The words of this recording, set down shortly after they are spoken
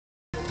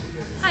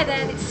Hi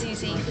there, it's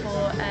Susie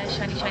for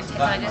Shiny Shine Tech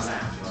Digest.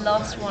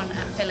 Last one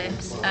at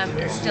Philips.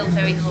 It's still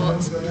very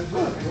hot.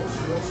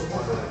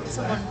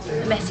 Someone,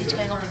 a message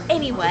going on.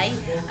 Anyway,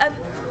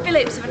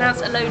 Philips have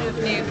announced a load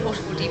of new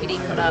portable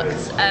DVD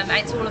products. And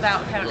it's all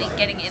about apparently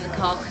getting it in the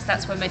car because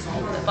that's where most of the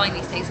people that are buying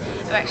these things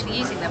are actually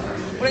using them.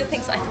 One of the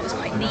things that I thought was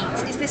quite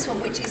neat is this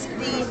one, which is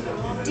the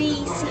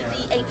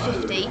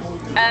DCD850,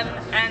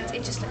 and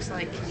it just looks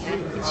like,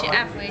 it's your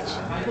average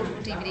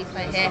portable DVD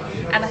player here,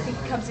 and I think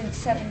it comes in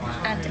 7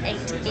 and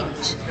 8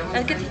 inch.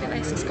 And the good thing about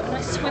this is it's got a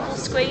nice swivel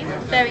screen,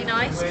 very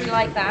nice, we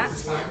like that.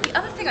 The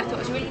other thing I thought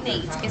was really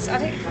neat is, I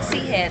don't see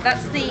here,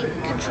 that's the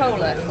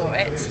controller for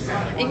it.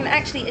 And you can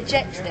actually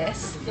eject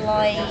this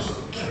like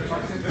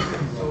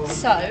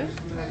so.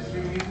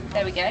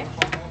 There we go.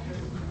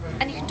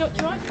 And you can dock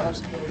your iPod.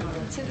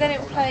 So then it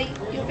will play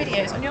your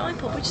videos on your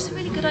iPod, which is a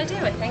really good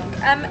idea, I think.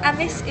 And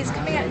this is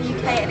coming out in the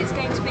UK, and it's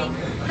going to be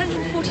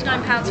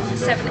 £149 for the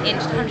 7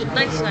 inch,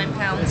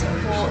 £199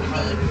 for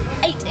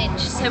the 8 inch.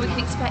 So we can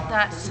expect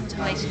that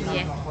sometime later in the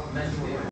year.